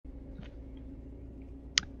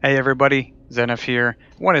Hey everybody, Zeniff here.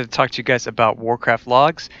 I wanted to talk to you guys about Warcraft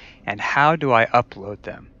logs and how do I upload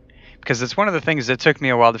them. Because it's one of the things that took me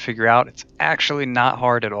a while to figure out. It's actually not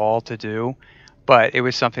hard at all to do, but it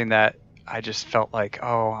was something that I just felt like,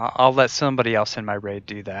 oh, I'll let somebody else in my raid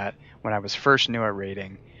do that when I was first new at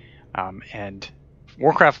raiding. And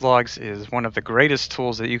Warcraft logs is one of the greatest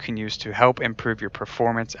tools that you can use to help improve your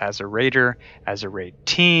performance as a raider, as a raid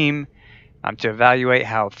team, to evaluate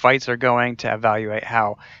how fights are going, to evaluate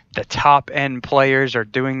how the top-end players are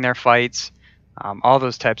doing their fights, all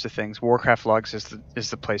those types of things. Warcraft logs is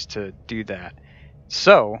the place to do that.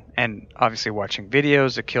 So, and obviously watching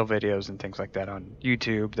videos, the kill videos and things like that on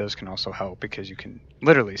YouTube, those can also help because you can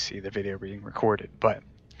literally see the video being recorded. But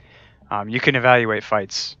you can evaluate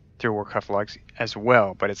fights through Warcraft logs as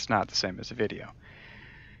well, but it's not the same as a video.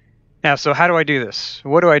 Now, so how do I do this?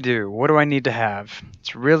 What do I do? What do I need to have?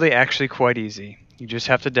 It's really actually quite easy. You just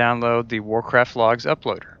have to download the Warcraft Logs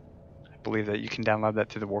uploader. I believe that you can download that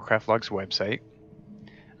through the Warcraft Logs website,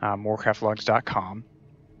 warcraftlogs.com.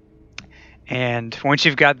 And once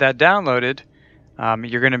you've got that downloaded,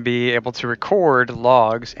 you're going to be able to record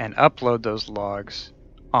logs and upload those logs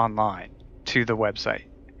online to the website.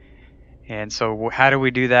 And so how do we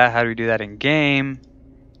do that? How do we do that in game?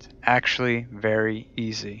 It's actually very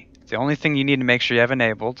easy. The only thing you need to make sure you have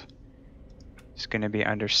enabled is going to be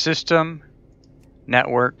under System,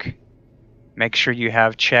 Network. Make sure you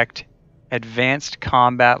have checked Advanced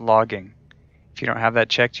Combat Logging. If you don't have that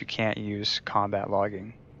checked, you can't use combat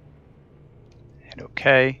logging. Hit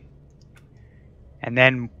OK. And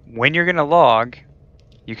then when you're going to log,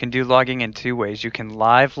 you can do logging in two ways. You can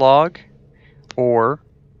live log, or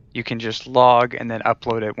you can just log and then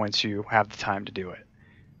upload it once you have the time to do it.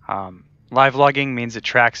 Live logging means it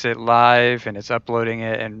tracks it live and it's uploading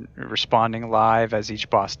it and responding live as each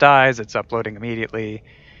boss dies. It's uploading immediately,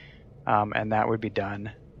 and that would be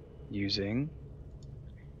done using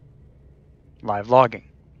live logging.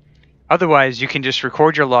 Otherwise, you can just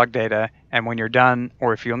record your log data, and when you're done,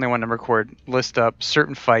 or if you only want to record, list up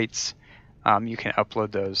certain fights, you can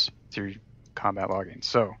upload those through combat logging.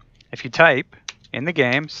 So if you type in the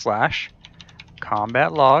game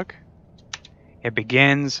 /combat log, it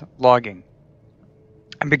begins logging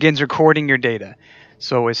and begins recording your data.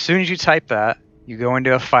 So as soon as you type that, you go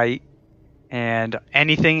into a fight, and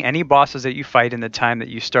any bosses that you fight in the time that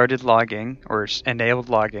you started logging or enabled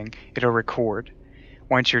logging, it'll record.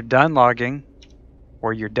 Once you're done logging,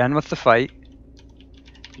 or you're done with the fight,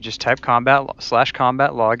 you just type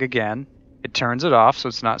 /combat log again. It turns it off so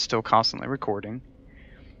it's not still constantly recording,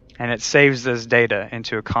 and it saves this data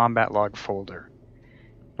into a combat log folder,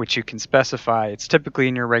 which you can specify. It's typically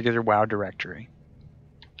in your regular WoW directory.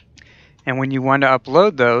 And when you want to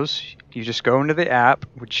upload those, you just go into the app,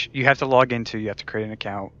 which you have to log into. You have to create an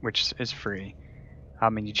account, which is free.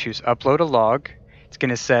 And you choose Upload a Log. It's going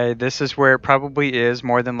to say this is where it probably is.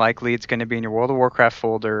 More than likely, it's going to be in your World of Warcraft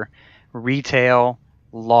folder, Retail,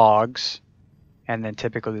 Logs, and then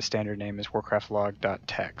typically the standard name is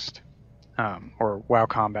warcraftlog.txt, or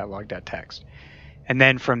wowcombatlog.txt. And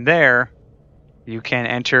then from there, you can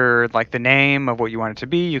enter like the name of what you want it to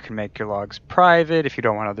be. You can make your logs private if you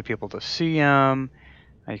don't want other people to see them.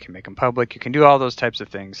 You can make them public. You can do all those types of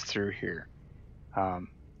things through here. And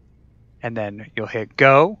then you'll hit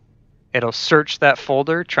go. It'll search that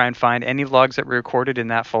folder, try and find any logs that were recorded in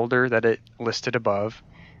that folder that it listed above.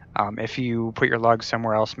 If you put your logs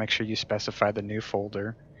somewhere else, make sure you specify the new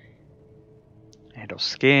folder. And it'll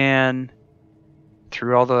scan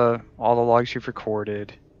through all the logs you've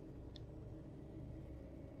recorded.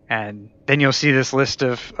 And then you'll see this list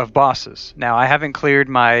of bosses. Now, I haven't cleared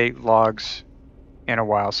my logs in a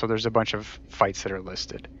while, so there's a bunch of fights that are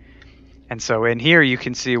listed. And so in here, you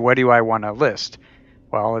can see, what do I want to list?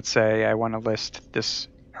 Well, let's say I want to list this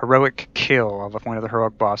heroic kill of one of the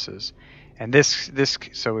heroic bosses. And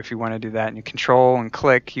so if you want to do that and you control and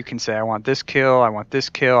click, you can say, I want this kill, I want this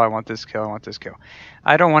kill, I want this kill, I want this kill.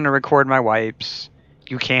 I don't want to record my wipes.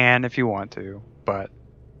 You can if you want to, but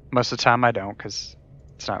most of the time I don't, because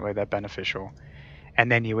it's not really that beneficial.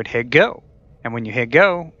 And then you would hit go. And when you hit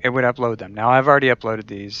go, it would upload them. Now, I've already uploaded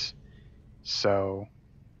these, so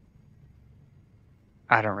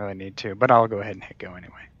I don't really need to, but I'll go ahead and hit go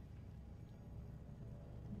anyway.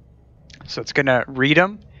 So it's going to read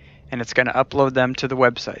them, and it's going to upload them to the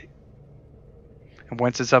website. And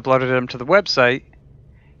once it's uploaded them to the website,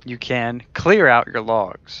 you can clear out your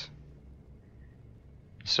logs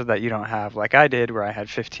so that you don't have, like I did, where I had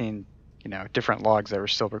 15 different logs that were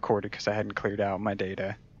still recorded because I hadn't cleared out my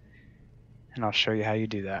data. And I'll show you how you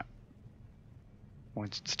do that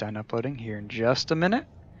once it's done uploading here in just a minute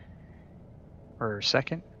or a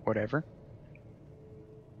second, whatever.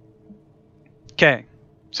 Okay,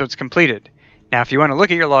 so it's completed. Now, if you want to look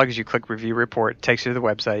at your logs, you click Review Report. It takes you to the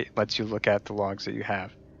website, lets you look at the logs that you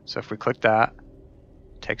have. So if we click that,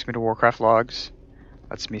 it takes me to Warcraft logs.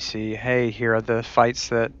 Lets me see, hey, here are the fights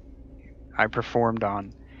that I performed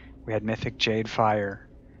on. We had Mythic Jade Fire,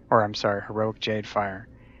 or I'm sorry, Heroic Jade Fire.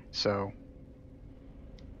 So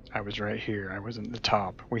I was right here. I was in the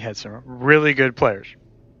top. We had some really good players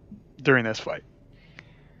during this fight.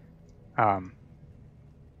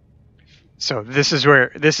 So this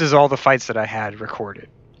is all the fights that I had recorded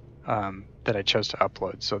that I chose to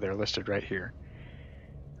upload. So they're listed right here.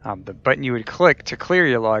 The button you would click to clear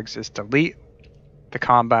your logs is delete the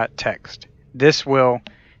combat text. This will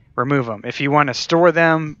remove them. If you want to store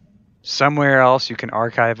them somewhere else, you can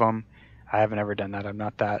archive them. I haven't ever done that. I'm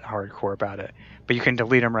not that hardcore about it. But you can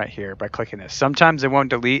delete them right here by clicking this. Sometimes it won't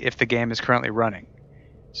delete if the game is currently running.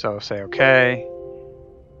 So say OK.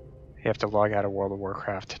 You have to log out of World of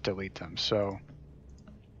Warcraft to delete them. So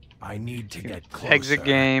I need to get closer. Exit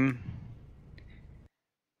game.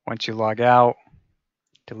 Once you log out,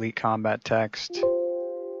 delete combat text.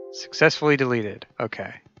 Successfully deleted.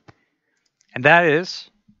 Okay. And that is,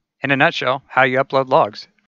 in a nutshell, how you upload logs.